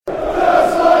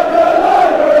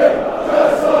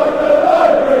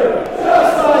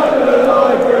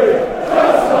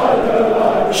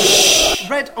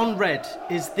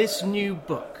is this new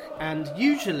book. And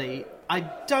usually I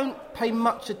don't pay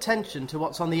much attention to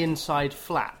what's on the inside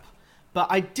flap. But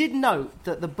I did note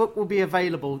that the book will be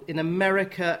available in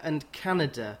America and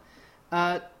Canada.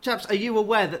 Chaps, are you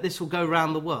aware that this will go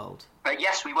around the world?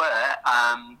 Yes, we were.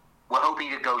 We're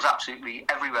hoping it goes absolutely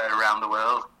everywhere around the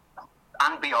world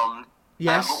and beyond.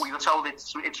 Yes. But we were told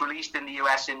it's released in the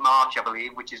US in March, I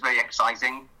believe, which is very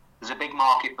exciting. There's a big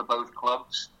market for both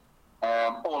clubs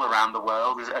all around the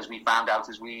world, as we found out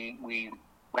as we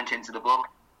went into the book.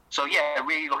 So, yeah,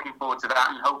 really looking forward to that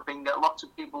and hoping that lots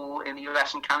of people in the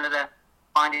US and Canada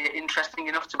find it interesting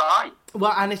enough to buy.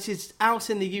 Well, and it is out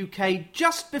in the UK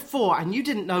just before, and you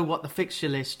didn't know what the fixture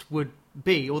list would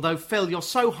be, although, Phil, you're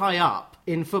so high up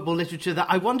in football literature that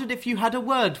I wondered if you had a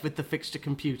word with the fixture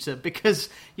computer, because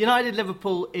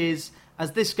United-Liverpool is,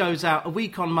 as this goes out, a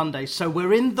week on Monday, so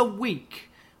we're in the week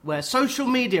where social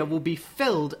media will be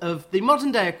filled of the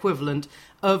modern-day equivalent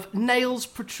of nails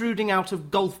protruding out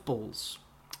of golf balls.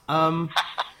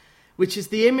 Which is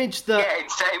the image that... Yeah,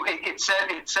 it's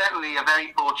certainly a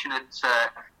very fortunate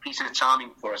piece of timing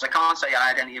for us. I can't say I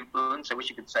had any influence. I wish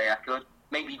I could say I could.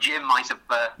 Maybe Jim might have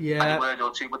had a word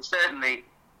or two, but certainly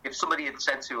if somebody had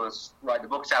said to us, right, the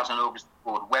book's out on August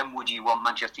 4th, when would you want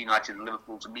Manchester United and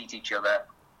Liverpool to meet each other?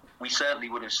 We certainly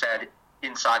would have said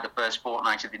inside the first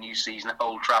fortnight of the new season at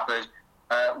Old Trafford,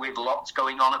 with lots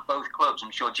going on at both clubs.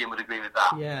 I'm sure Jim would agree with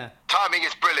that. Yeah. Timing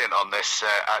is brilliant on this,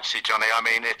 actually, Johnny. I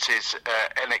mean, it is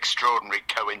an extraordinary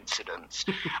coincidence.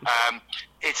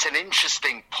 It's an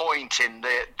interesting point in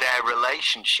their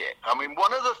relationship. I mean,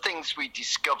 one of the things we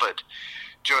discovered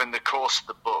during the course of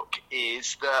the book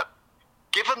is that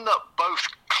given that both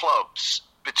clubs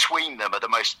between them are the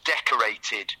most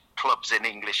decorated clubs in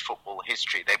English football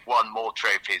history, they've won more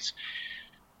trophies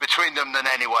between them than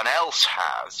anyone else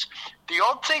has. The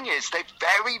odd thing is they've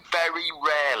very, very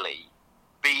rarely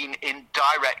been in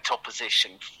direct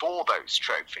opposition for those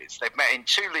trophies. They've met in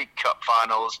 2 League Cup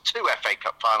finals, 2 FA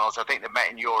Cup finals. I think they've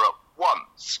met in Europe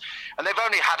once. And they've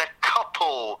only had a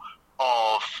couple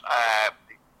of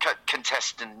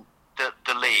contesting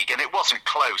the league. And it wasn't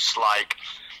close like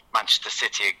Manchester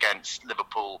City against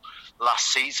Liverpool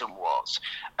last season was.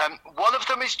 One of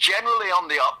them is generally on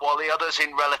the up while the other's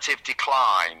in relative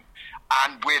decline.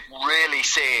 And we're really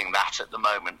seeing that at the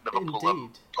moment. Liverpool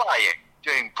Indeed. Are playing,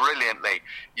 doing brilliantly.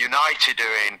 United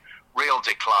are in real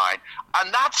decline.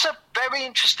 And that's a very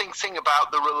interesting thing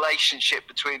about the relationship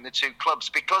between the two clubs,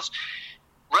 because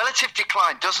relative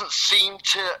decline doesn't seem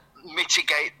to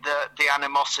mitigate the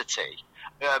animosity.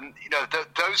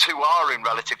 Those who are in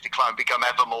relative decline become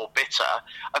ever more bitter,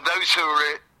 and those who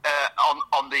are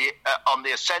on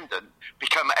the ascendant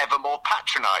become ever more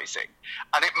patronising,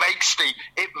 and it makes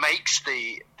the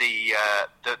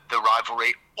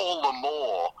rivalry all the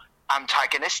more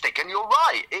antagonistic. And you're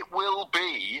right, it will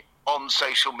be on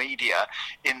social media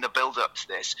in the build-up to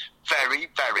this very,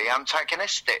 very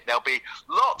antagonistic. There'll be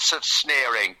lots of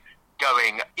sneering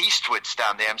going eastwards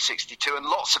down the M62 and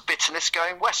lots of bitterness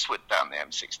going westward down the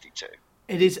M62.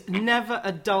 It is never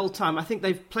a dull time. I think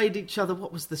they've played each other,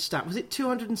 what was the stat? Was it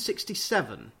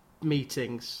 267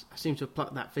 meetings? I seem to have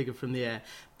plucked that figure from the air.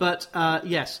 But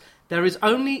yes, there is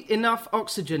only enough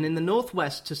oxygen in the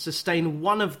northwest to sustain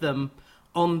one of them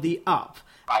on the up.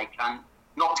 I can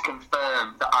not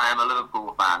confirm that I am a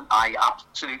Liverpool fan. I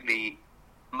absolutely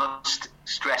must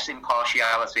stress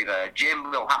impartiality there.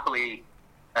 Jim will happily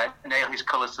nail his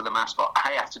colours to the mast, but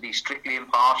I have to be strictly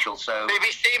impartial. So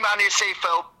BBC man, you see,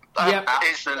 Phil. Yep.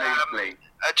 Absolutely.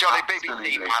 Johnny,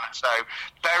 Absolutely. BBC man, so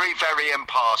very, very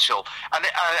impartial.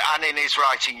 And in his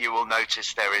writing, you will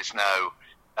notice there is no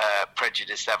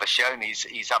prejudice ever shown.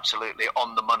 He's absolutely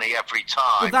on the money every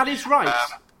time. Well, that is right.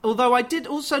 Although I did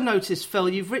also notice, Phil,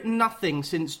 you've written nothing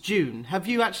since June. Have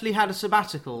you actually had a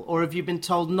sabbatical, or have you been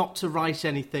told not to write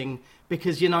anything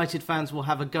because United fans will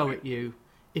have a go at you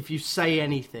if you say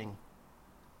anything,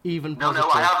 even positive?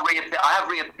 No, I have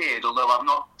reappeared, although I've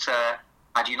not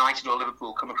had United or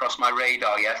Liverpool come across my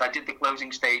radar yet. I did the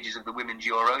closing stages of the Women's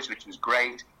Euros, which was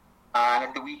great. And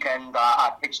at the weekend,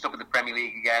 I pitched up at the Premier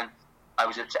League again. I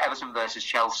was at Everton versus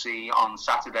Chelsea on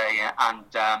Saturday, and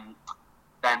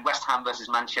then West Ham versus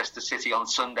Manchester City on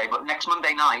Sunday. But next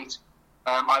Monday night,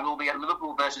 I will be at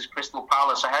Liverpool versus Crystal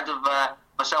Palace, ahead of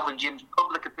myself and Jim's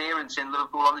public appearance in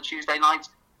Liverpool on the Tuesday night,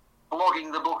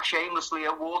 blogging the book shamelessly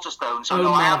at Waterstone.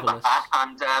 So I am back,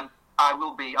 and I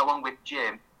will be, along with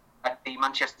Jim, at the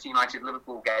Manchester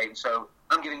United-Liverpool game. So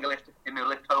I'm giving him a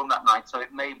lift home that night, so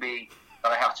it may be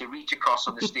that I have to reach across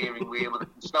on the steering wheel with a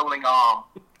consoling arm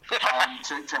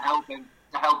to help him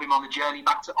to help him on the journey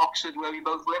back to Oxford, where we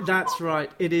both live. That's right.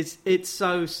 It's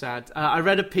so sad. I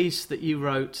read a piece that you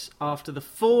wrote after the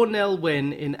 4-0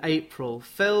 win in April.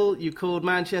 Phil, you called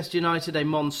Manchester United a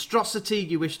monstrosity.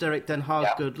 You wished Eric Ten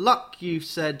Hag good luck. You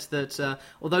said that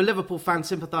although Liverpool fans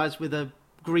sympathised with a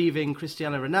grieving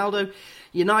Cristiano Ronaldo,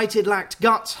 United lacked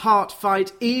guts, heart,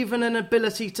 fight, even an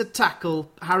ability to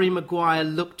tackle. Harry Maguire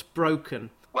looked broken.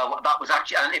 Well, that was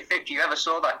actually, and if you ever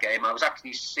saw that game, I was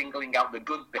actually singling out the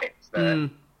good bits there.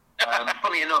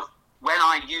 Funny enough, when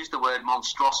I used the word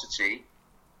monstrosity,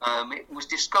 it was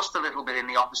discussed a little bit in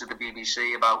the office of the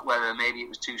BBC about whether maybe it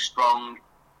was too strong.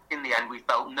 In the end, we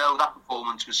felt, no, that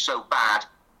performance was so bad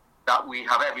that we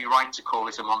have every right to call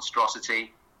it a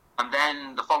monstrosity. And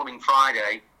then the following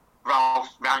Friday, Ralph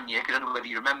Rangnick, I don't know whether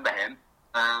you remember him,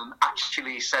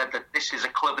 actually said that this is a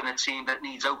club and a team that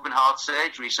needs open heart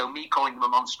surgery. So me calling them a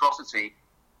monstrosity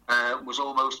was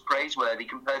almost praiseworthy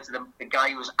compared to the guy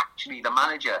who was actually the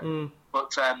manager.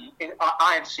 But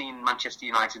I had seen Manchester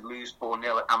United lose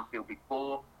 4-0 at Anfield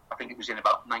before. I think it was in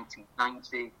about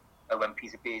 1990 when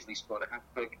Peter Beardsley scored a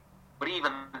hat-trick. But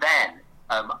even then,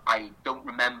 I don't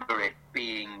remember it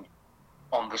being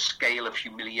on the scale of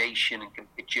humiliation and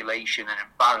capitulation and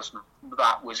embarrassment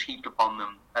that was heaped upon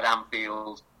them at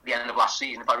Anfield at the end of last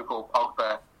season. If I recall,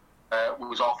 Pogba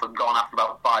was off and gone after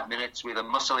about 5 minutes with a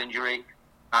muscle injury,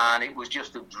 and it was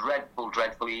just a dreadful,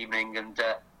 dreadful evening. And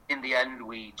in the end,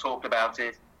 we talked about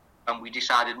it, and we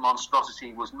decided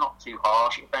monstrosity was not too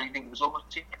harsh. If anything, it was almost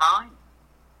too kind.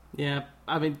 Yeah,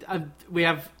 I mean, we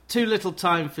have too little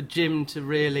time for Jim to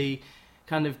really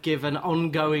kind of give an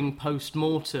ongoing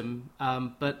post-mortem.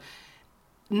 But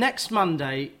next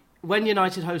Monday, when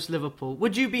United host Liverpool,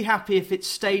 would you be happy if it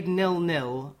stayed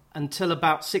 0-0 until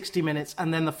about 60 minutes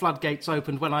and then the floodgates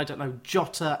opened when, I don't know,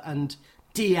 Jota and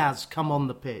Diaz come on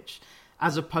the pitch,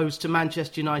 as opposed to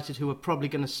Manchester United, who are probably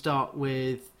going to start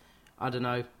with, I don't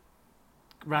know,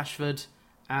 Rashford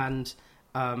and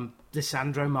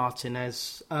Lisandro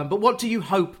Martinez. But what do you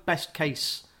hope, best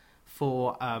case,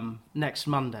 for next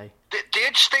Monday? The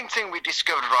interesting thing we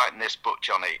discovered writing this book,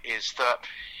 Johnny, is that,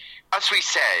 as we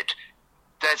said,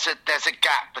 there's a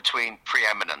gap between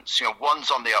preeminence. You know,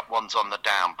 one's on the up, one's on the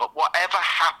down. But whatever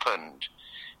happened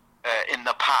in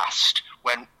the past,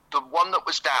 when the one that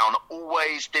was down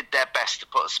always did their best to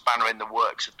put a spanner in the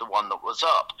works of the one that was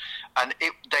up. And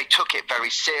they took it very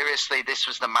seriously. This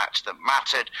was the match that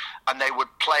mattered. And they would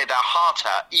play their heart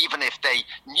out, even if they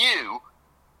knew,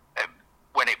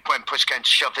 when push came to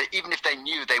shove it, even if they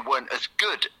knew they weren't as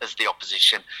good as the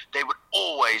opposition, they would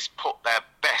always put their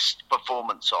best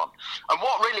performance on. And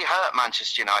what really hurt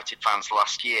Manchester United fans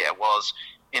last year was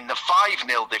in the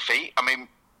 5-0 defeat. I mean,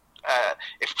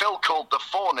 if Phil called the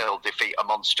 4-0 defeat a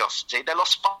monstrosity, they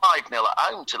lost 5-0 at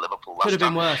home to Liverpool last time. Could have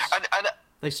been worse. And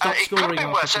they stopped scoring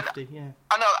after 50, yeah.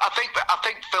 I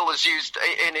think Phil has used,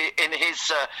 in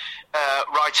his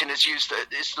writing, has used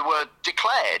the word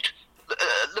declared.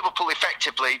 Liverpool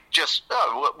effectively just,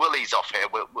 we'll ease off here,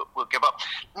 we'll give up.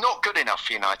 Not good enough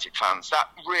for United fans. That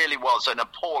really was an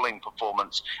appalling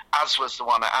performance, as was the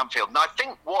one at Anfield. And I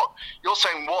think what you're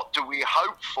saying, what do we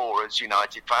hope for as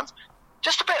United fans?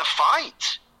 Just a bit of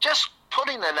fight. Just put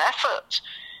in an effort.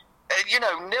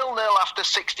 0-0 after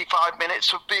 65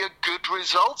 minutes would be a good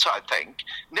result, I think.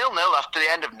 0-0 after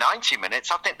the end of 90 minutes,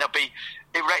 I think they'll be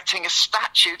erecting a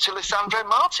statue to Lisandro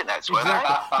Martinez, won't they?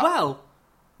 Well,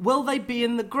 will they be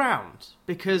in the ground?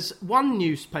 Because one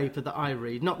newspaper that I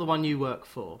read, not the one you work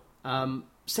for,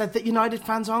 said that United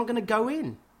fans aren't going to go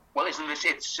in. Well, isn't this?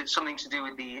 It's something to do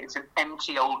with it's an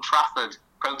empty Old Trafford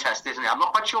protest, isn't it? I'm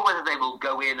not quite sure whether they will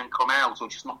go in and come out or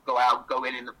just not go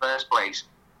in the first place.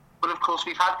 But of course,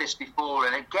 we've had this before,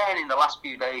 and again in the last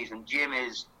few days, and Jim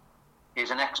is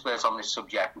an expert on this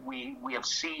subject. We have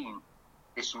seen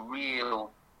this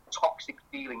real toxic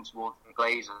feeling towards the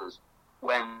Glazers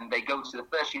when they go to the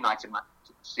first United match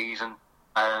of the season.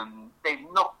 They've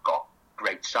not got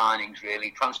great signings,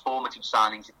 really, transformative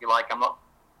signings, if you like. I'm not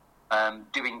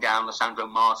doing down Lisandro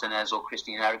Martinez or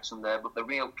Christian Eriksen there, but the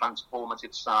real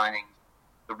transformative signings,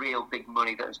 the real big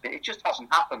money that has been, it just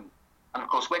hasn't happened. And of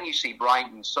course, when you see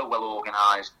Brighton so well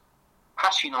organised,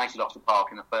 pass United off the park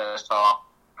in the first half,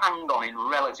 hang on in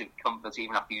relative comfort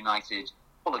even after United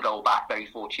pull a goal back very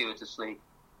fortuitously,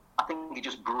 I think it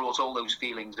just brought all those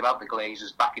feelings about the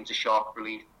Glazers back into sharp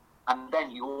relief. And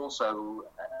then you also,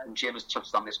 and Jim has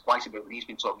touched on this quite a bit when he's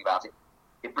been talking about it,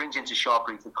 it brings into sharp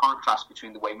relief the contrast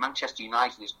between the way Manchester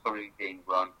United is currently being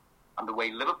run and the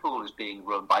way Liverpool is being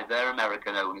run by their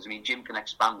American owners. I mean, Jim can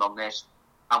expand on this,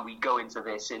 and we go into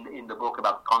this in the book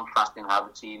about contrasting how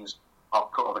the teams,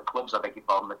 or the clubs, I beg your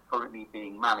pardon, are currently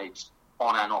being managed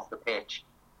on and off the pitch.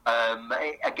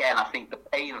 Again, I think the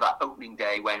pain of that opening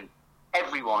day when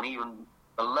everyone, even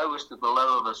the lowest of the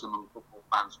low of us among football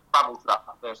fans, travelled to that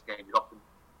first game, is often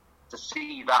to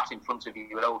see that in front of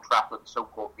you at Old Trafford, the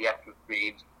so-called the extra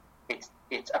dreams.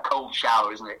 It's a cold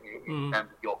shower, isn't it, in terms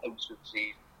of your hopes for the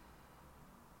season.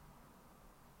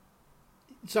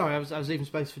 Sorry, I was leaving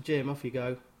space for Jim. Off you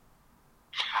go.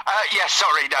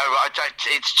 Sorry, no,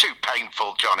 it's too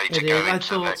painful, Johnny, to go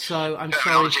into. I thought so. I'm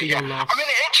sorry for your loss. I mean,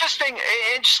 interesting.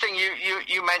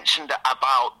 You mentioned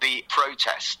about the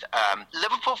protest.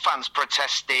 Liverpool fans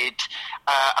protested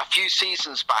a few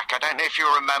seasons back. I don't know if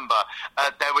you remember.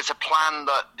 There was a plan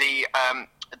that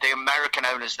the American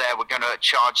owners there were going to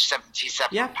charge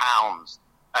 £77.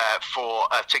 For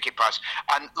a ticket price,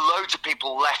 and loads of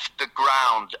people left the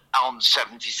ground on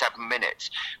 77 minutes.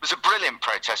 It was a brilliant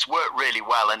protest, worked really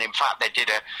well, and in fact they did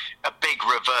a big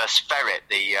reverse ferret,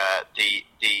 the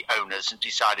owners, and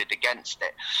decided against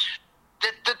it.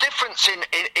 The difference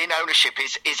in ownership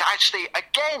is actually,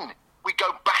 again, we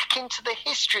go back into the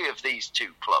history of these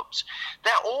two clubs.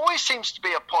 There always seems to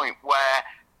be a point where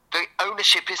the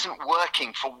ownership isn't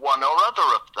working for one or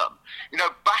other of them. You know,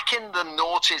 back in the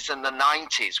noughties and the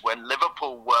 90s, when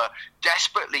Liverpool were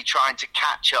desperately trying to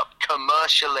catch up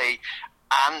commercially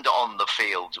and on the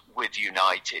field with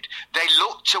United, they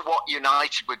looked to what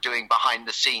United were doing behind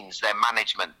the scenes, their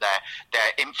management,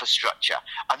 their infrastructure,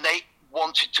 and they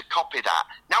wanted to copy that.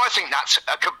 Now I think that's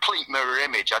a complete mirror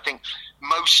image. I think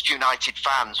most United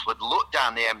fans would look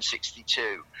down the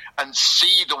M62 and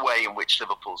see the way in which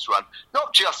Liverpool's run,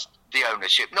 not just the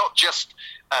ownership, not just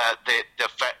the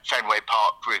Fenway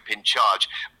Park group in charge,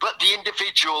 but the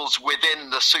individuals within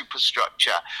the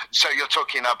superstructure. So you're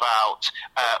talking about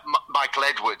Michael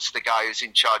Edwards, the guy who's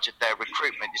in charge of their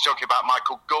recruitment. You're talking about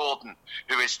Michael Gordon,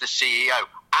 who is the CEO.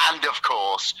 And, of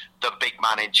course, the big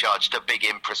man in charge, the big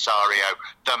impresario,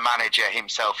 the manager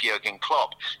himself, Jurgen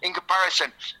Klopp. In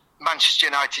comparison, Manchester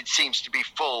United seems to be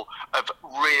full of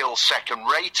real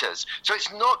second-raters. So it's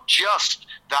not just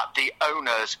that the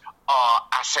owners are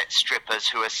asset strippers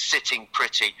who are sitting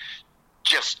pretty,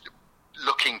 just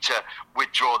looking to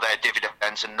withdraw their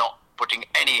dividends and not putting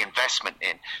any investment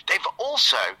in. They've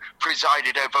also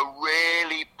presided over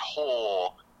really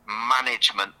poor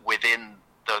management within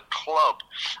the club,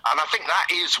 and I think that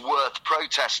is worth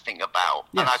protesting about.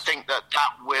 Yes. And I think that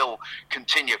will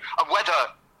continue. And whether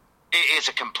it is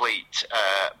a complete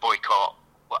boycott,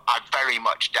 I very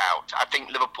much doubt. I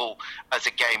think Liverpool as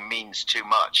a game means too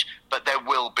much, but there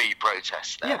will be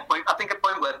protests there. Yeah, I think a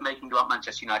point worth making about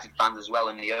Manchester United fans as well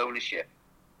in the ownership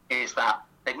is that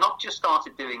they've not just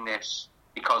started doing this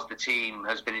because the team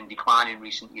has been in decline in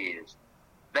recent years.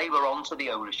 They were onto the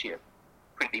ownership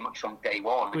pretty much from day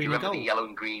one. If you remember the yellow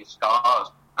and green stars,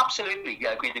 absolutely,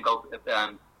 green and gold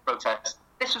protest.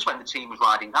 This was when the team was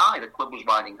riding high, the club was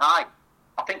riding high.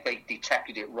 I think they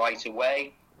detected it right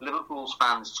away. Liverpool's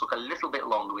fans took a little bit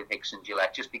longer with Hicks and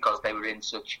Gillett just because they were in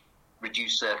such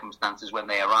reduced circumstances when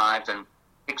they arrived, and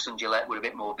Hicks and Gillett were a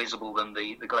bit more visible than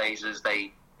the Glazers.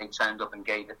 They turned up and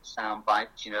gave it the sound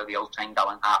bites, the old 10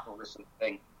 gallon hat, all this sort of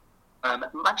thing.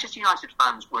 Manchester United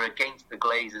fans were against the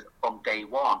Glazers from day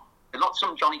one. They're not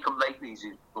some Johnny-come-latelys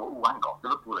who thought, oh, hang on,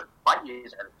 Liverpool are 5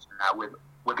 years ahead of us now.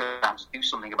 We're going to have to do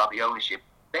something about the ownership.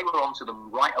 They were onto them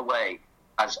right away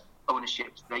as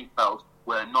ownerships they felt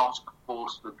were not a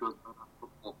force for good for the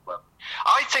football club.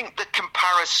 I think the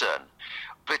comparison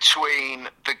between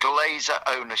the Glazer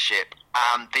ownership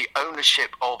and the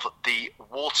ownership of the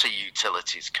water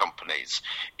utilities companies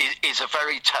is a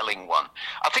very telling one.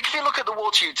 I think if you look at the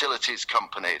water utilities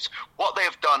companies, what they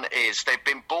have done is they've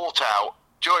been bought out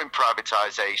during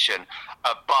privatisation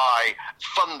by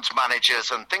fund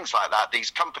managers and things like that. These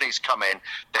companies come in,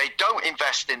 they don't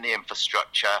invest in the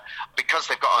infrastructure because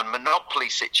they've got a monopoly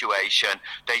situation.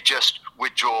 They just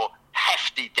withdraw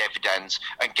hefty dividends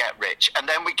and get rich. And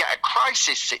then we get a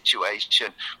crisis situation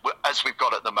as we've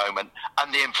got at the moment,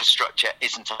 and the infrastructure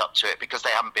isn't up to it because they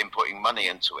haven't been putting money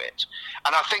into it.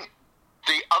 And I think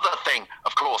the other thing,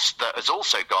 of course, that has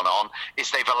also gone on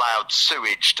is they've allowed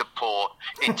sewage to pour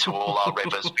into all our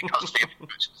rivers because the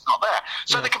infrastructure is not there.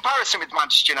 So the comparison with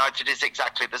Manchester United is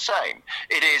exactly the same.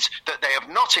 It is that they have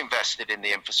not invested in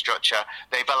the infrastructure.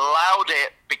 They've allowed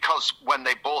it because when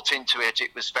they bought into it,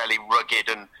 it was fairly rugged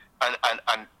and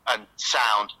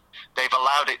sound. They've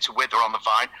allowed it to wither on the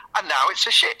vine, and now it's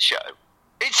a shit show.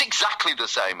 It's exactly the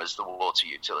same as the water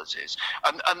utilities,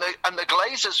 and the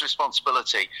Glazers'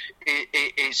 responsibility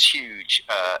is huge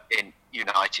in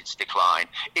United's decline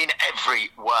in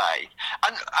every way.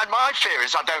 And my fear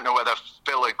is, I don't know whether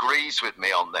Phil agrees with me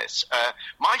on this.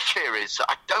 My fear is that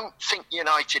I don't think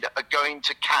United are going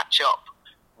to catch up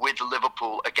with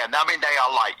Liverpool again. I mean, they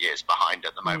are light years behind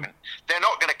at the moment. They're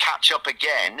not going to catch up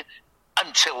again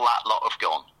until that lot have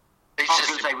gone. I was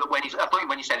going to say, I thought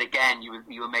when you said again,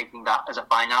 you were making that as a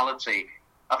finality.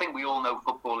 I think we all know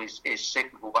football is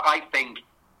cyclical, but I think,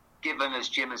 given, as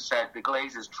Jim has said, the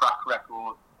Glazers' track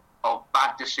record of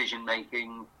bad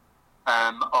decision-making,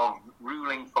 of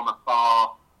ruling from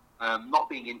afar, not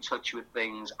being in touch with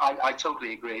things, I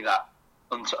totally agree that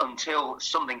until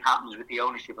something happens with the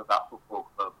ownership of that football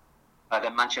club,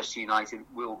 then Manchester United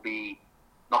will be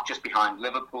not just behind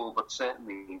Liverpool, but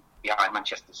certainly behind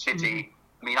Manchester City.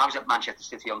 I mean, I was at Manchester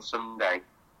City on Sunday,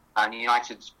 and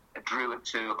United drew at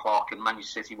 2:00, and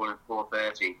Manchester City won at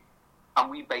 4:30. And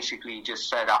we basically just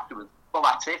said afterwards, well,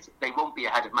 that's it. They won't be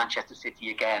ahead of Manchester City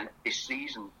again this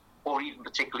season, or even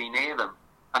particularly near them.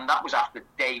 And that was after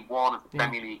day one of the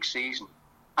Premier League season.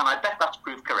 And I bet that's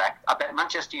proved correct. I bet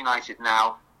Manchester United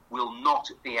now will not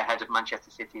be ahead of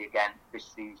Manchester City again this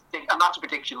season. And that's a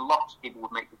prediction lots of people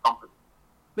would make with confidence.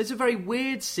 It's a very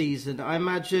weird season, I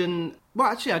imagine. Well,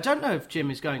 actually, I don't know if Jim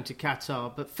is going to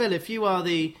Qatar, but Phil, if you are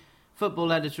the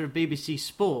football editor of BBC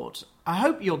Sport, I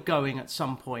hope you're going at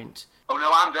some point. Oh,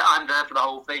 no, I'm there for the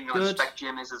whole thing. I expect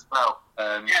Jim is as well.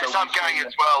 Yes, so I'm going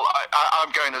as well.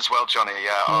 I'm going as well, Johnny.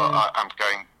 I'm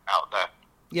going out there.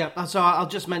 Yeah, so I'll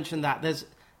just mention that.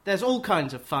 There's all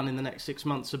kinds of fun in the next 6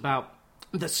 months about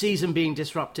the season being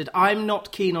disrupted. I'm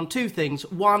not keen on two things.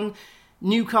 One,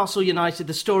 Newcastle United,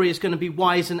 the story is going to be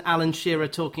Wise and Alan Shearer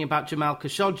talking about Jamal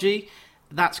Khashoggi.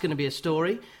 That's going to be a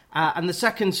story. And the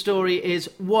second story is,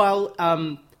 well,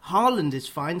 Haaland is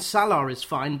fine, Salah is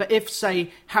fine, but if,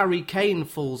 say, Harry Kane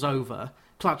falls over,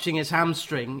 clutching his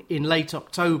hamstring in late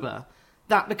October,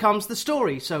 that becomes the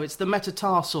story. So it's the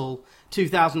metatarsal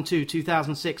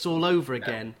 2002-2006 all over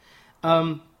again.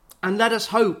 And let us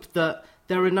hope that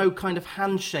there are no kind of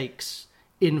handshakes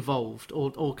involved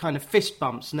or kind of fist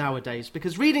bumps nowadays,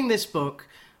 because reading this book,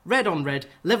 red on red,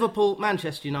 Liverpool,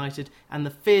 Manchester United, and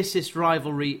the fiercest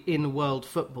rivalry in world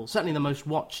football, certainly the most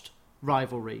watched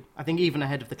rivalry, I think even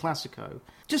ahead of the Clasico.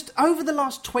 Just over the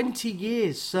last 20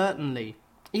 years, certainly,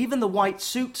 even the white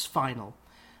suits final,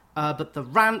 but the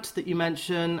rant that you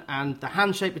mention and the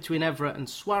handshake between Everett and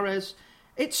Suarez,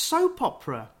 it's soap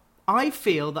opera. I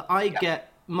feel that I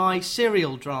get my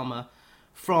serial drama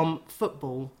from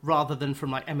football rather than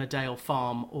from like Emmerdale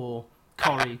Farm or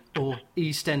Corrie or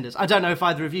EastEnders. I don't know if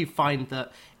either of you find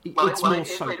that it's more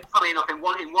soap. Funny enough, in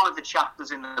one of the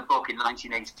chapters in the book in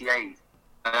 1988,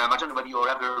 I don't know whether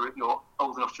you're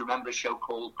old enough to remember a show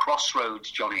called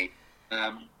Crossroads, Johnny.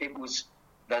 It was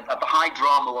the high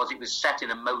drama was it was set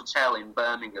in a motel in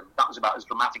Birmingham. That was about as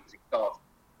dramatic as it got,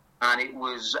 and it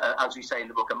was, as we say in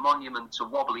the book, a monument to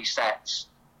wobbly sets,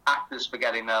 actors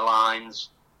forgetting their lines,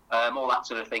 all that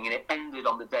sort of thing. And it ended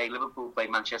on the day Liverpool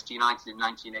played Manchester United in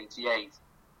 1988.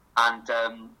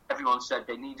 And everyone said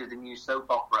they needed a new soap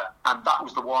opera. And that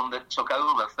was the one that took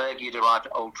over. Fergie had arrived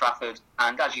at Old Trafford.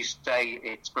 And as you say,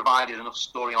 it's provided enough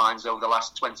storylines over the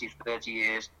last 20, 30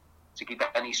 years to keep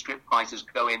any script writers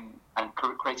going and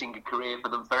creating a career for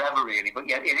them forever, really. But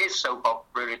yeah, it is soap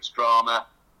opera, it's drama.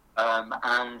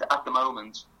 And at the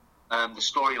moment, the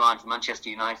storyline for Manchester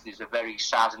United is a very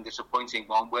sad and disappointing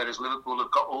one, whereas Liverpool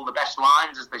have got all the best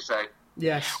lines, as they say.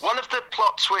 Yes. One of the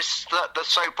plot twists that the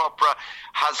soap opera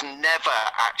has never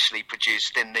actually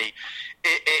produced in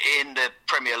the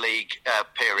Premier League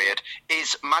period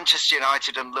is Manchester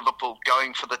United and Liverpool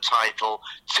going for the title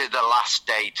to the last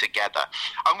day together.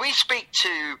 And we speak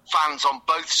to fans on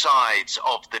both sides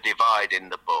of the divide in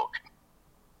the book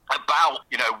about,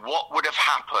 what would have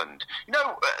happened.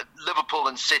 Liverpool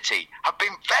and City have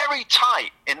been very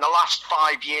tight in the last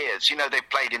 5 years. They've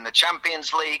played in the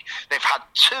Champions League. They've had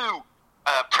two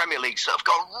Premier Leagues that have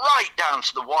gone right down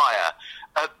to the wire.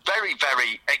 Very,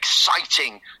 very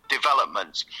exciting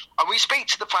developments. And we speak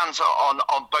to the fans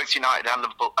on both United and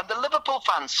Liverpool. And the Liverpool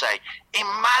fans say,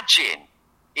 imagine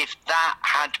if that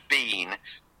had been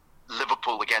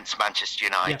Liverpool against Manchester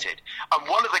United. Yeah. And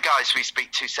one of the guys we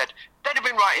speak to said they'd have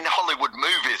been writing Hollywood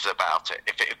movies about it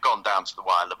if it had gone down to the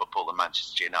wire, Liverpool and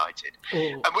Manchester United.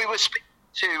 And we were speaking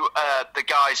to the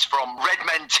guys from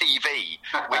Redmen TV,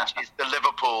 which is the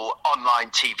Liverpool online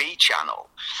TV channel,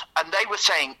 and they were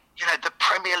saying, the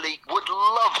Premier League would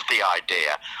love the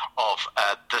idea of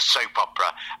the soap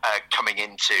opera coming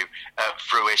into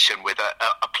fruition with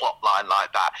a plot line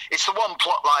like that. It's the one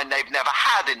plot line they've never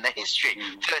had in the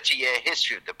 30-year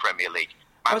history of the Premier League.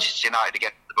 Manchester United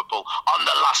against Liverpool on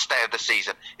the last day of the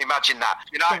season. Imagine that.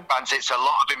 United fans, it's a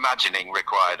lot of imagining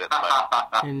required at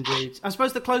the moment. Indeed. I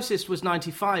suppose the closest was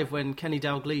 95 when Kenny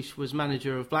Dalglish was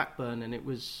manager of Blackburn, and it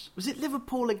was it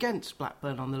Liverpool against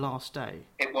Blackburn on the last day?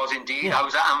 It was indeed. Yeah. I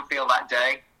was at Anfield that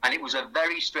day. And it was a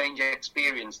very strange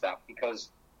experience, that, because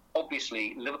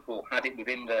obviously Liverpool had it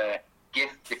within their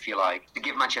gift, if you like, to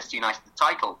give Manchester United the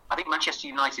title. I think Manchester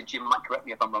United, Jim might correct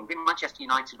me if I'm wrong, I think Manchester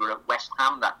United were at West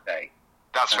Ham that day.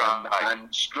 That's right.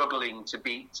 And struggling to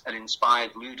beat an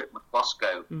inspired Ludek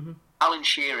McCloskey. Mm-hmm. Alan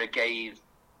Shearer gave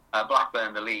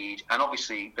Blackburn the lead, and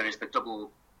obviously there is the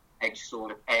double-edged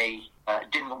sword of A,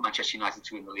 didn't want Manchester United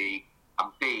to win the league, and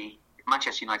B, if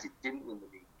Manchester United didn't win the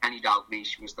league, Kenny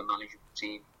Dalglish was the manager of the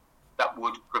team that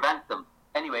would prevent them.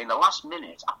 Anyway, in the last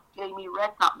minute, Jamie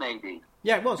Redknapp maybe,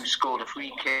 Yeah, it was. who scored a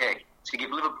free kick to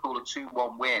give Liverpool a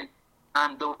 2-1 win.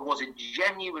 And there was a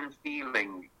genuine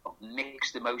feeling of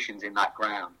mixed emotions in that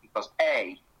ground, because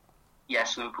A,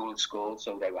 yes, Liverpool had scored,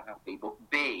 so they were happy, but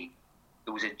B,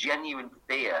 there was a genuine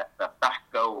fear that that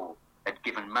goal had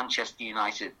given Manchester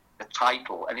United the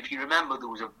title. And if you remember, there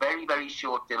was a very, very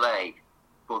short delay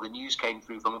before the news came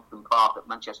through from Upton Park that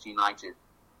Manchester United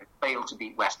had failed to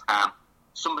beat West Ham.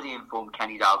 Somebody informed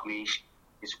Kenny Dalglish.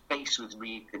 His face was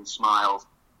wreathed in smiles,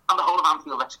 and the whole of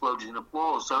Anfield exploded in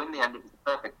applause. So in the end, it was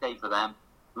the perfect day for them.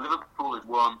 Liverpool had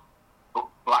won, but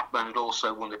Blackburn had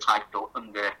also won the title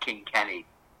under King Kenny.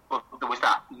 But there was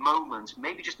that moment,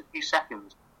 maybe just a few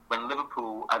seconds, when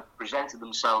Liverpool had presented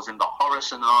themselves in the horror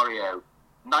scenario,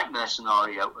 nightmare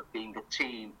scenario of being the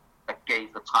team that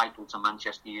gave the title to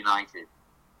Manchester United.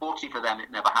 Fortunately for them,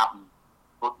 it never happened.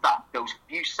 But those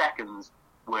few seconds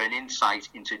were an insight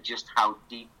into just how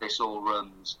deep this all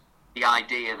runs. The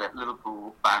idea that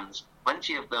Liverpool fans,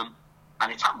 plenty of them,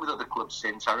 and it's happened with other clubs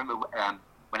since. I remember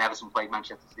when Everton played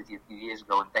Manchester City a few years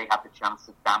ago and they had the chance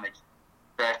to damage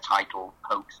their title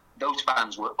hopes. Those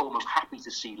fans were almost happy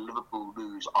to see Liverpool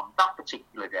lose on that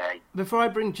particular day. Before I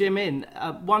bring Jim in,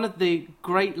 one of the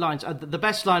great lines, the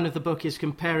best line of the book is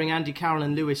comparing Andy Carroll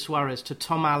and Luis Suarez to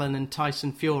Tom Allen and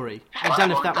Tyson Fury. I don't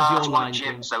know if that was your line,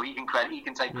 Jim, so he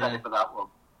can take credit for that one.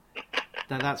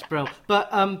 No, that's brilliant. But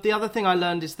the other thing I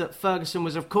learned is that Ferguson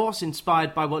was, of course,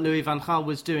 inspired by what Louis van Gaal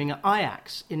was doing at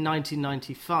Ajax in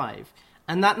 1995.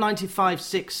 And that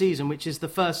 95-6 season, which is the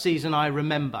first season I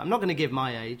remember, I'm not going to give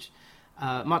my age,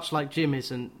 much like Jim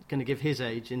isn't going to give his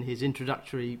age in his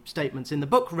introductory statements in the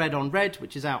book Red on Red,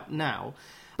 which is out now.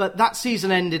 But that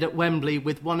season ended at Wembley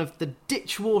with one of the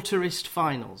ditchwaterist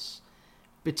finals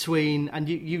between, and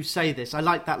you say this, I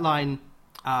like that line,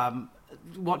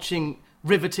 watching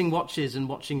riveting watches and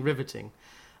watching riveting.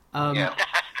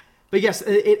 But yes,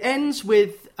 it ends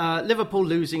with Liverpool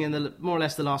losing in the more or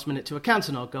less the last minute to a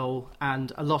Cantona goal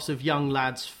and a loss of young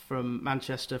lads from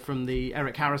Manchester from the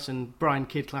Eric Harrison, Brian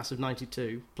Kidd class of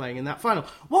 92 playing in that final.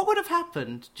 What would have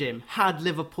happened, Jim, had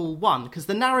Liverpool won? Because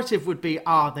the narrative would be,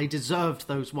 they deserved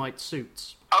those white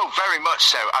suits. Oh, very much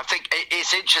so. I think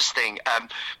it's interesting.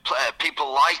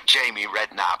 People like Jamie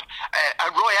Redknapp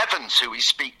and Roy Evans, who we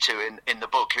speak to in the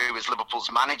book, who was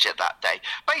Liverpool's manager that day,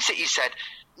 basically said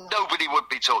nobody would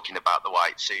be talking about the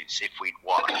white suits if we'd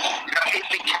won. It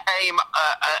became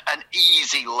an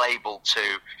easy label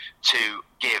to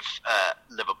give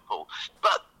Liverpool.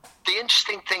 But the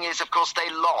interesting thing is, of course, they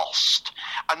lost.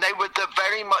 And they were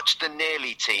very much the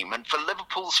nearly team. And for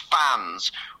Liverpool's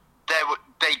fans,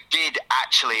 they did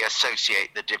actually associate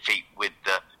the defeat with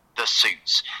the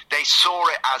suits. They saw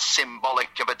it as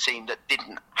symbolic of a team that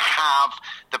didn't have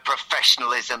the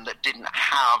professionalism, that didn't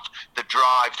have the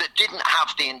drive, that didn't have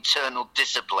the internal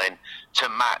discipline to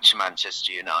match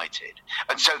Manchester United.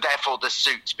 And so therefore the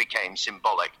suits became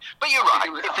symbolic. But you're right.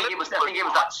 I think it was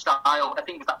that style. I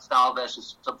think it was that style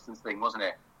versus substance thing, wasn't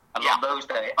it? And on those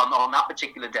days, on that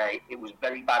particular day, it was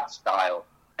very bad style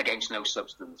against no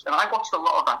substance. And I watched a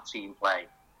lot of that team play.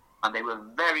 And they were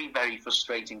very, very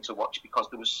frustrating to watch because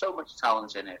there was so much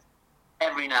talent in it.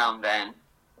 Every now and then,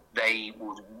 they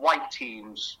would wipe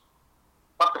teams,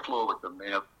 wipe the floor with them.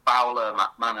 You know, Fowler,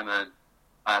 McManaman,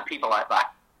 people like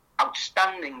that.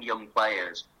 Outstanding young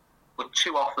players. But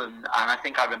too often, and I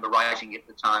think I remember writing it at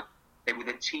the time, they were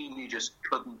the team you just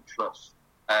couldn't trust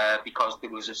because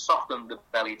there was a soft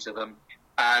underbelly to them.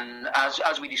 And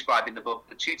as we describe in the book,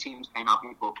 the two teams came out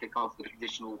before kick-off, the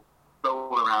traditional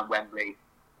roll around Wembley.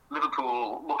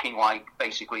 Liverpool looking like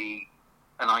basically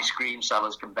an ice cream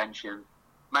seller's convention.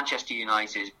 Manchester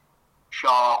United,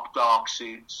 sharp, dark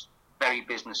suits, very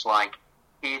businesslike,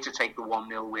 here to take the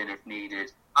 1-0 win if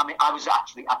needed. I mean, I was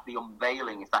actually at the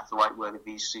unveiling, if that's the right word, of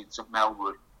these suits at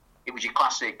Melwood. It was your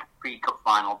classic pre-cup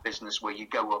final business where you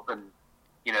go up and,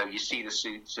 you know, you see the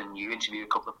suits and you interview a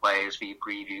couple of players for your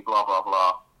preview, blah, blah,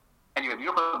 blah. Anyway,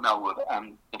 we're up at Melwood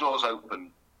and the doors open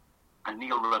and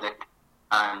Neil Ruddock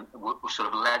and sort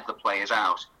of led the players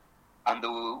out. And there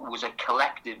was a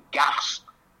collective gasp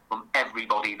from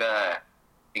everybody there,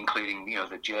 including, you know,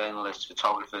 the journalists,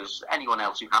 photographers, anyone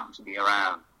else who happened to be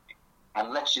around.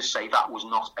 And let's just say that was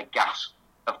not a gasp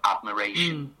of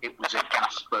admiration. It was a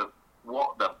gasp of,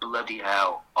 what the bloody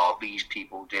hell are these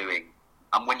people doing?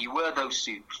 And when you wear those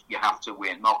suits, you have to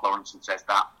win. Mark Lawrenson says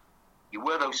that. You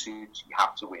wear those suits, you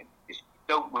have to win. If you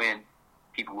don't win,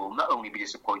 people will not only be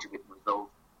disappointed with the result,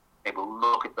 they will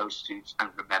look at those suits and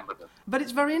remember them. But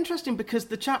it's very interesting because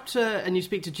the chapter, and you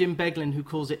speak to Jim Beglin, who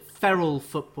calls it feral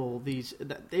football.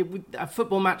 A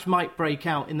football match might break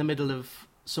out in the middle of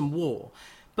some war.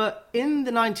 But in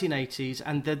the 1980s,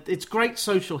 and it's great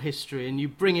social history, and you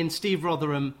bring in Steve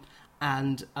Rotherham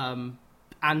and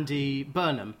Andy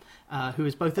Burnham, who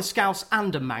is both a Scouse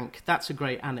and a Manc. That's a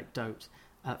great anecdote.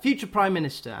 Future Prime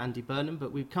Minister Andy Burnham,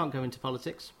 but we can't go into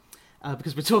politics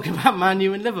because we're talking about Man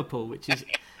U and Liverpool, which is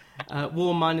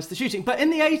war minus the shooting. But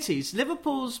in the 80s,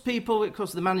 Liverpool's people, of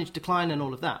course, the managed decline and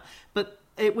all of that. But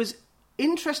it was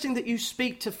interesting that you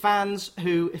speak to fans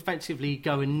who effectively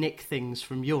go and nick things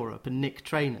from Europe and nick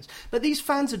trainers. But these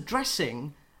fans are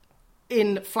dressing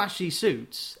in flashy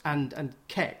suits and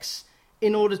kecks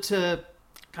in order to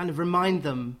kind of remind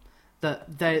them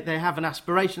that they have an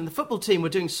aspiration. The football team were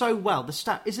doing so well.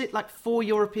 Is it like 4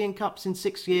 European Cups in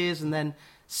 6 years and then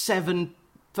 7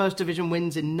 First Division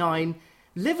wins in 9?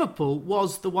 Liverpool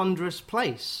was the wondrous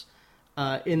place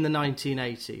in the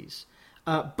 1980s.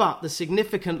 But the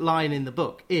significant line in the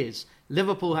book is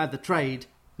Liverpool had the trade,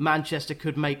 Manchester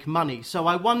could make money. So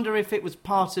I wonder if it was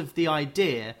part of the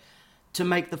idea to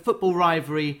make the football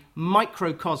rivalry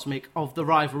microcosmic of the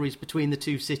rivalries between the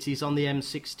two cities on the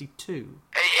M62.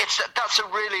 That's a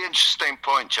really interesting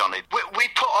point, Johnny. We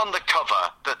put on the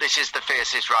cover that this is the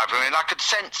fiercest rivalry, and I could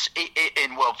sense it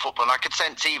in world football, and I could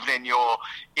sense even in your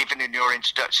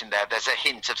introduction there's a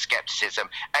hint of scepticism.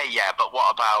 Yeah, but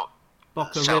what about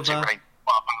Boca Celtic River?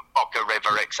 What about Boca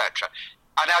River, etc.?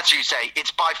 And as you say,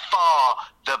 it's by far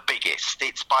the biggest.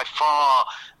 It's by far...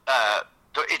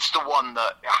 it's the one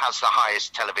that has the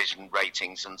highest television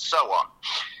ratings and so on.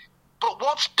 But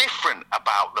what's different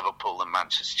about Liverpool and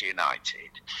Manchester United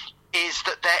is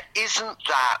that there isn't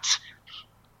that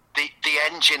the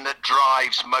engine that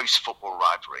drives most football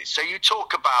rivalries. So you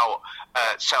talk about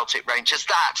Celtic Rangers,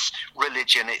 that's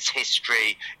religion, it's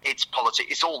history, it's politics,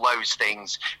 it's all those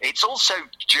things. It's also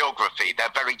geography, they're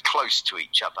very close to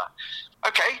each other.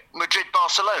 Okay,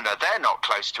 Madrid-Barcelona, they're not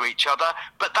close to each other,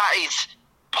 but that is...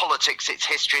 politics, it's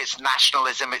history, it's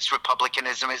nationalism, it's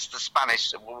republicanism, it's the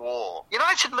Spanish Civil War.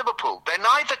 United and Liverpool, they're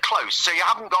neither close, so you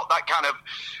haven't got that kind of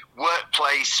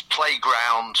workplace,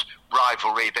 playground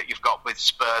rivalry that you've got with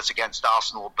Spurs against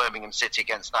Arsenal or Birmingham City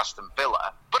against Aston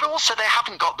Villa. But also they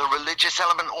haven't got the religious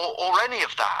element or any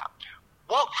of that.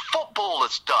 What football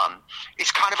has done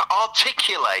is kind of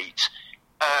articulate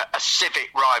a civic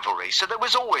rivalry. So there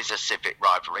was always a civic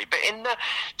rivalry, but in the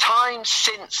time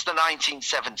since the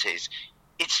 1970s,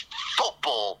 it's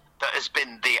football that has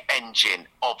been the engine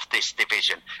of this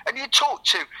division. And you talk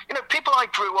to, people I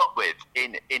grew up with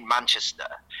in Manchester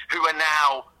who are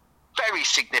now very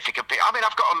significant people. I mean,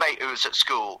 I've got a mate who was at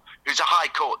school who's a High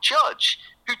Court judge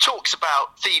who talks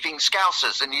about thieving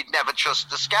Scousers and you'd never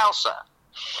trust a Scouser.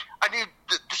 And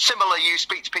you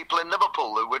speak to people in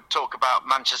Liverpool who would talk about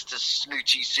Manchester's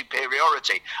snooty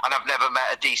superiority, and I've never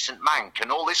met a decent Manc,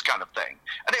 and all this kind of thing.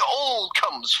 And it all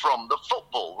comes from the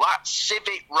football. That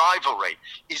civic rivalry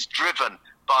is driven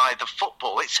by the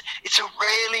football. It's a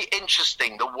really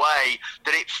interesting the way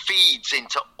that it feeds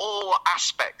into all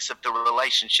aspects of the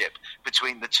relationship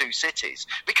between the two cities,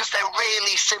 because they're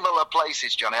really similar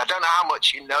places, Johnny. I don't know how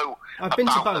much you know. I've been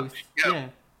to both. Yeah.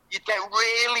 They're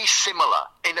really similar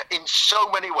in so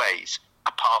many ways,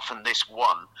 apart from this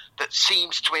one that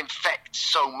seems to infect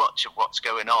so much of what's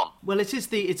going on. Well, it's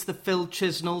the Phil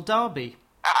Chisnell derby.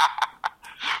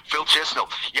 Phil Chisnell,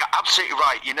 you're absolutely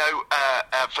right.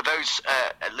 For those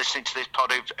listening to this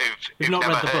pod who've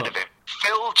never heard of him,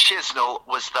 Phil Chisnell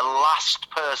was the last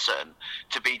person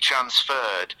to be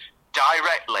transferred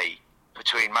directly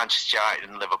between Manchester United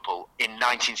and Liverpool in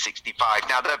 1965.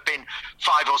 Now, there have been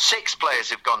 5 or 6 players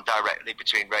who've gone directly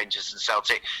between Rangers and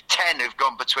Celtic, 10 who've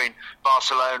gone between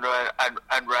Barcelona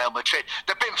and Real Madrid.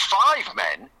 There have been 5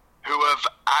 men who have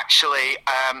actually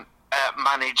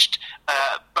managed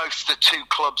both the two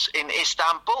clubs in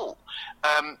Istanbul.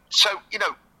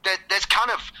 There's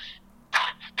kind of...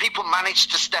 people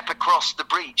managed to step across the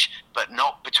breach, but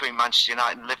not between Manchester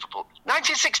United and Liverpool.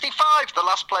 1965, the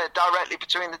last player directly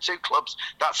between the two clubs.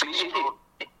 That's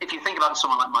if you think about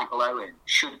someone like Michael Owen,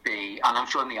 should be, and I'm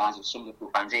sure in the eyes of some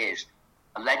Liverpool fans, he is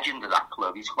a legend of that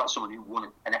club. He's quite someone who won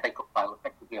an FA Cup title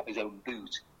effectively off his own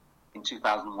boot in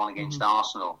 2001 against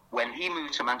Arsenal. When he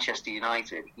moved to Manchester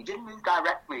United, he didn't move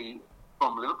directly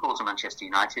from Liverpool to Manchester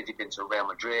United. He'd been to Real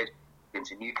Madrid, been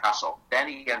to Newcastle, then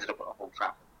he ended up at Old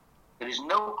Trafford. There is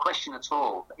no question at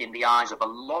all in the eyes of a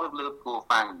lot of Liverpool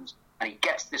fans, and he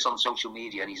gets this on social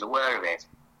media and he's aware of it,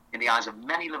 in the eyes of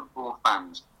many Liverpool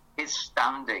fans, his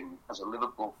standing as a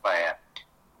Liverpool player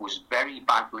was very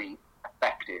badly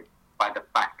affected by the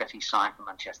fact that he signed for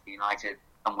Manchester United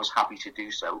and was happy to do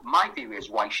so. My theory is,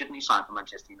 why shouldn't he sign for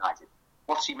Manchester United?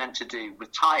 What's he meant to do?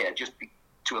 Retire just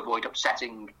to avoid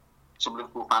upsetting some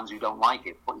Liverpool fans who don't like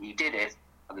it? But he did it,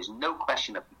 and there's no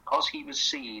question that because he was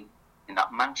seen in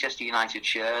that Manchester United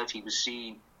shirt, he was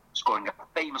seen scoring a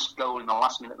famous goal in the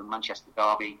last minute of the Manchester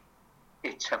derby,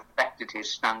 it affected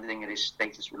his standing and his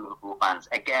status with Liverpool fans.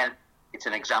 Again, it's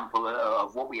an example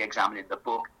of what we examine in the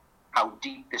book, how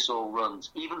deep this all runs.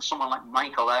 Even someone like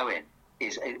Michael Owen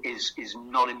is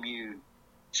not immune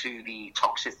to the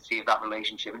toxicity of that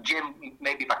relationship. And Jim,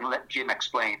 maybe if I can let Jim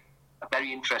explain a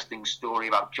very interesting story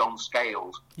about John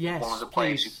Scales, yes, one of the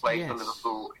players who played for yes.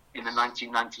 Liverpool in the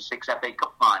 1996 FA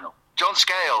Cup final. John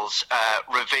Scales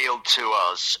revealed to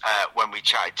us when we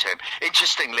chatted to him.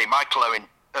 Interestingly, Michael Owen,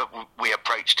 we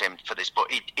approached him for this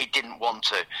book. He didn't want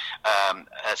to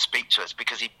speak to us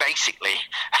because he basically,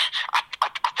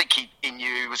 I think he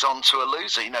knew he was on to a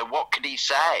loser. You know, what could he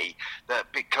say?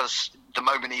 That because the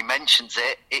moment he mentions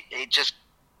it just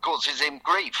causes him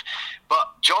grief. But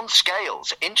John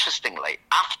Scales, interestingly,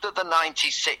 after the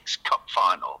 96 Cup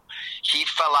final, he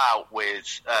fell out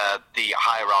with the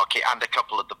hierarchy and a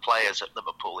couple of the players at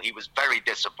Liverpool. He was very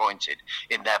disappointed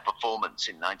in their performance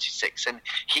in 96, and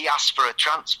he asked for a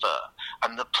transfer.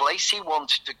 And the place he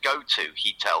wanted to go to,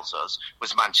 he tells us,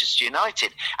 was Manchester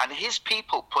United. And his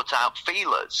people put out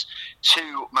feelers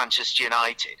to Manchester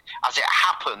United. As it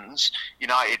happens,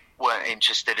 United weren't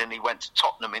interested and he went to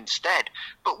Tottenham instead.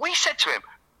 But we said to him,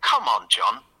 come on,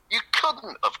 John, you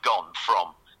couldn't have gone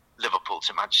from Liverpool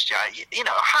to Manchester United. You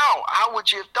know, how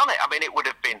would you have done it? I mean, it would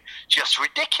have been just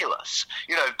ridiculous.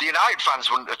 You know, the United fans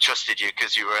wouldn't have trusted you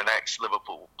because you were an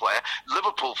ex-Liverpool player.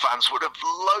 Liverpool fans would have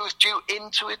loathed you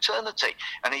into eternity.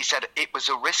 And he said, it was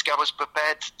a risk I was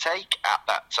prepared to take at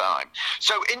that time.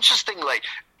 So, interestingly,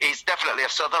 he's definitely a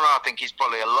Southerner. I think he's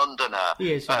probably a Londoner,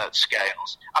 He is, yeah.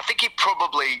 Scales. I think he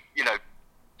probably,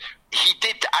 he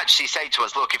did actually say to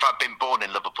us, look, if I'd been born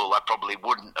in Liverpool, I probably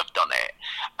wouldn't have done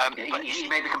it. But he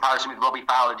made the comparison with Robbie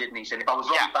Fowler, didn't he? He said, if I was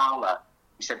Robbie Fowler,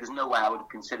 he said, there's no way I would have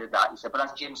considered that. He said, but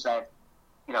as Jim said,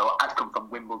 I'd come from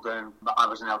Wimbledon, but I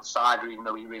was an outsider, even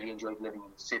though he really enjoyed living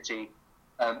in the city.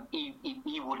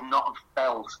 He would not have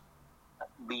felt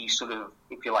the sort of,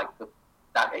 if you like,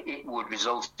 that it would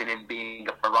result in him being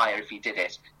a pariah if he did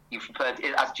it. He preferred,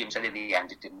 as Jim said, in the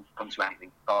end, it didn't come to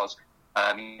anything because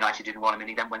United didn't want him and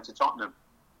he then went to Tottenham.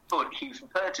 But he was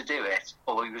prepared to do it,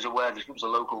 although he was aware that if it was a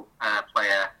local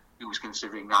player who was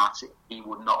considering that, he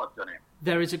would not have done it.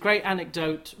 There is a great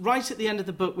anecdote right at the end of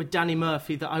the book with Danny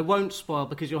Murphy that I won't spoil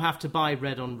because you'll have to buy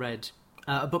Red on Red.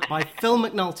 A book by Phil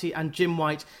McNulty and Jim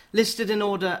White, listed in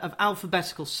order of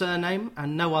alphabetical surname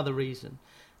and no other reason.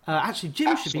 Actually,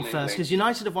 Jim should be first because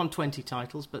United have won 20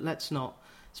 titles, but let's not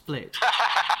split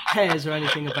hairs or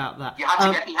anything about that. He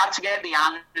had to get the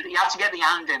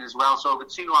and in as well. So over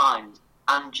 2 lines,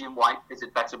 and Jim White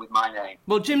fitted better with my name.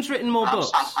 Well, Jim's written more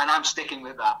books, and I'm sticking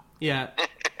with that. Yeah.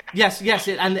 Yes,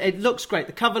 and it looks great.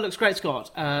 The cover looks great. It's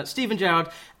got Stephen Gerrard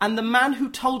and the man who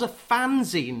told a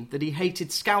fanzine that he hated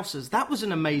Scousers. That was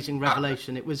an amazing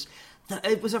revelation. It was a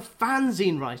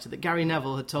fanzine writer that Gary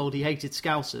Neville had told he hated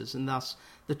Scousers, and thus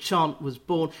the chant was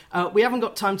born. We haven't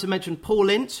got time to mention Paul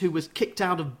Ince, who was kicked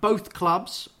out of both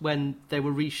clubs when they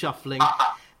were reshuffling.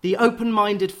 The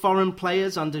open-minded foreign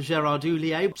players under Gerard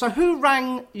Houllier. So who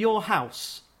rang your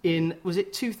house in, was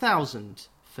it 2000,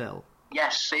 Phil?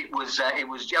 Yes, it was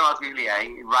Gerard Houllier.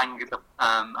 He rang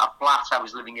a flat I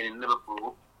was living in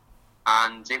Liverpool,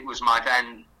 and it was my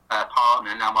then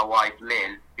partner, now my wife,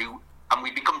 Lynn, and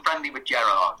we'd become friendly with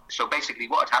Gerard. So basically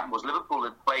what had happened was Liverpool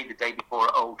had played the day before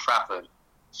at Old Trafford.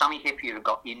 Sammy Hippier had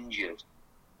got injured,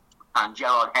 and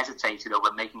Gerard hesitated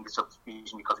over making the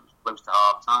substitution because it was close to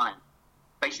half-time.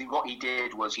 Basically what he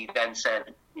did was he then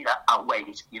said, I'll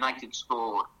wait, United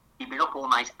scored. He'd been up all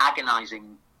night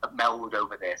agonising at Melwood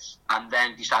over this, and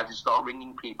then decided to start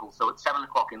ringing people. So at 7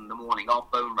 o'clock in the morning, our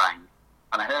phone rang,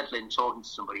 and I heard Lynn talking to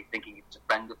somebody, thinking it was a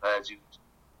friend of hers who was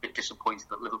a bit disappointed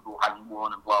that Liverpool hadn't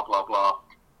won and blah, blah, blah.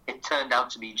 It turned out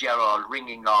to be Gerard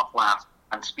ringing our flat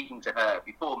and speaking to her,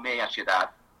 before me, I should add,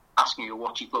 asking her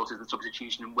what she thought of the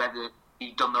substitution and whether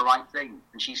he'd done the right thing.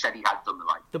 And she said he had done the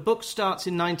right thing. The book starts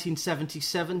in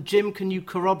 1977. Jim, can you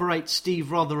corroborate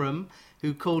Steve Rotherham,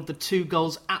 who called the 2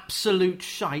 goals absolute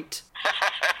shite?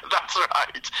 That's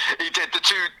right. He did the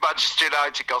 2 Manchester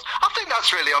United goals. I think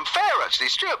that's really unfair, actually.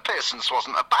 Stuart Pearson's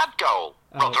wasn't a bad goal.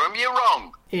 Rotherham, you're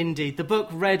wrong. Indeed. The book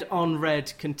Red on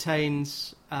Red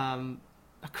contains a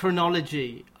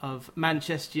chronology of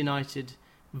Manchester United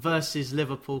versus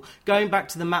Liverpool, going back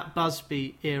to the Matt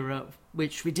Busby era,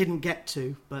 which we didn't get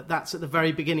to, but that's at the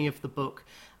very beginning of the book.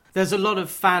 There's a lot of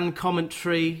fan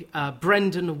commentary.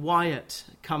 Brendan Wyatt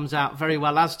comes out very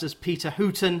well, as does Peter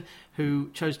Hooton, who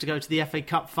chose to go to the FA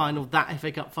Cup final, that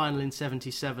FA Cup final in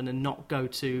 77, and not go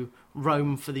to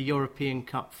Rome for the European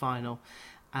Cup final.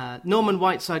 Norman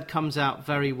Whiteside comes out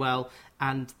very well,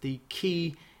 and the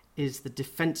key is the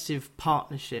defensive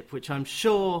partnership, which I'm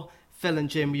sure, Phil and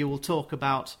Jim, you will talk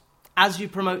about as you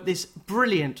promote this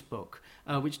brilliant book,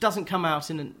 which doesn't come out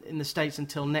in the States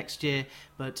until next year,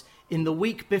 but in the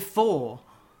week before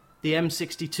the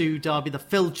M62 derby, the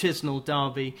Phil Chisnell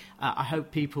derby, I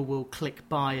hope people will click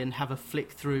by and have a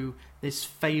flick through this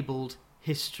fabled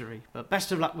history. But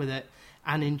best of luck with it,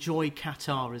 and enjoy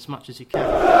Qatar as much as you can.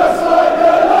 Just like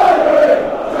the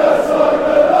library! Just like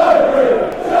the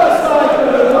library! Just like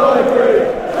the library!